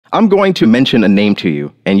I'm going to mention a name to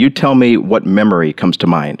you, and you tell me what memory comes to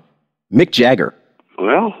mind. Mick Jagger.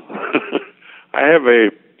 Well, I have a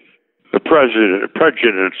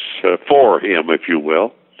prejudice for him, if you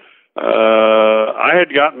will. I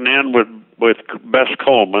had gotten in with Bess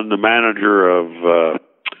Coleman, the manager of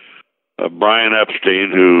Brian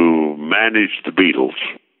Epstein, who managed the Beatles.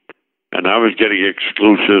 And I was getting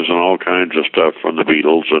exclusives and all kinds of stuff from the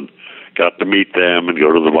Beatles, and got to meet them and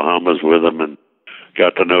go to the Bahamas with them and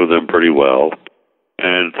got to know them pretty well.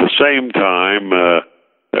 And at the same time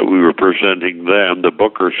that we were presenting them, the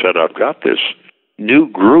booker said, I've got this new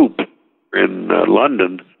group in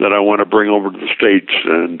London that I want to bring over to the States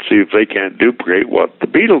and see if they can't duplicate what the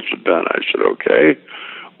Beatles had done. I said, okay.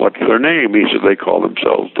 What's their name? He said, they call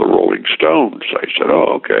themselves the Rolling Stones. I said,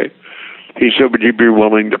 oh, okay. He said, would you be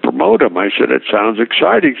willing to promote them? I said, it sounds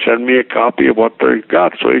exciting. Send me a copy of what they've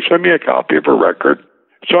got. So he sent me a copy of a record.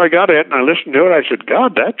 So I got it, and I listened to it. I said,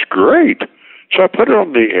 God, that's great. So I put it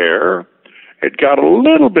on the air. It got a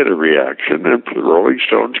little bit of reaction, and the Rolling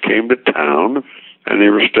Stones came to town, and they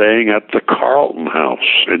were staying at the Carlton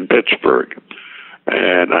House in Pittsburgh.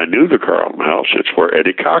 And I knew the Carlton House. It's where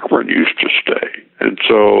Eddie Cochran used to stay. And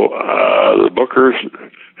so the bookers,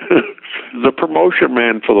 the promotion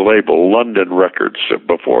man for the label, London Records,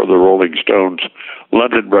 before the Rolling Stones,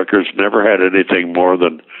 London Records never had anything more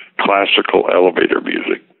than classical elevator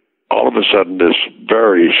music. All of a sudden, this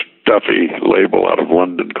very stuffy label out of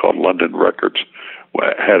London called London Records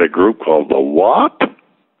had a group called The What?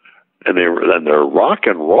 And they're rock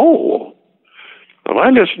and roll. Well, I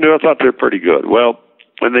listened to it, I thought they were pretty good. Well,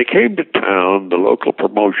 when they came to town, the local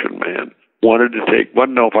promotion man wanted to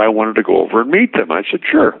know if I wanted to go over and meet them. I said,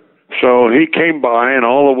 sure. So he came by, and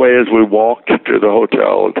all the way as we walked to the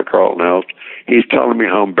hotel at the Carlton House, he's telling me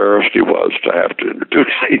how embarrassed he was to have to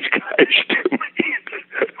introduce these guys to me.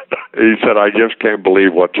 He said, I just can't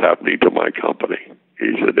believe what's happening to my company.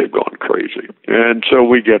 He said, they've gone crazy. And so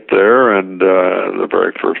we get there, and the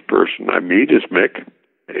very first person I meet is Mick.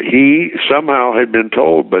 He somehow had been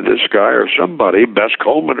told by this guy or somebody, Bess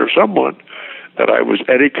Coleman or someone, that I was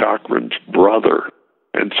Eddie Cochran's brother.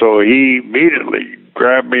 And so he immediately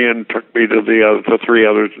grabbed me and took me to the three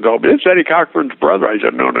others and told me, it's Eddie Cochran's brother. I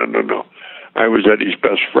said, no. I was Eddie's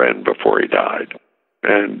best friend before he died.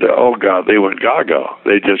 And, oh, God, they went gaga.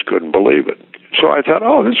 They just couldn't believe it. So I thought,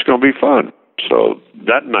 oh, this is going to be fun. So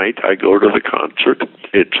that night I go to the concert.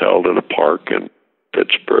 It's held in a park in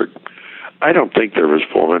Pittsburgh. I don't think there was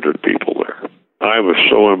 400 people there. I was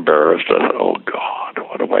so embarrassed. I thought, oh, God,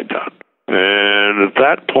 what have I done? And at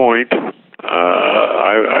that point,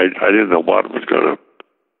 I didn't know what was going to,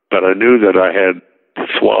 but I knew that I had to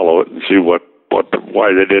swallow it and see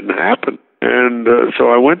why they didn't happen. And so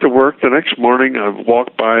I went to work the next morning. I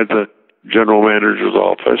walked by the general manager's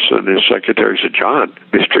office, and his secretary said, John,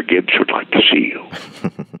 Mr. Gibbs would like to see you.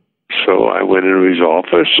 So I went into his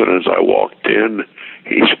office, and as I walked in,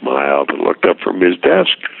 he smiled and looked up from his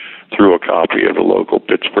desk, threw a copy of the local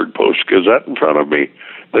Pittsburgh Post-Gazette in front of me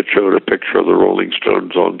that showed a picture of the Rolling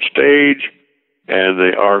Stones on stage, and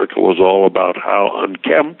the article was all about how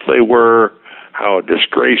unkempt they were, how a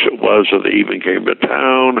disgrace it was that they even came to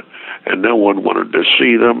town, and no one wanted to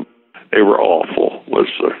see them. They were awful, was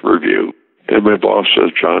the review. And my boss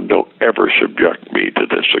says, John, don't ever subject me to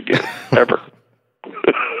this again, ever.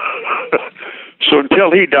 So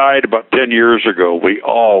until he died about 10 years ago, we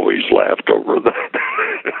always laughed over that.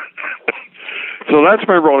 So that's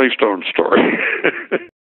my Rolling Stones story.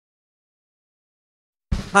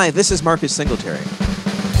 Hi, this is Marcus Singletary.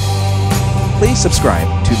 Please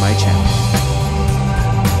subscribe to my channel.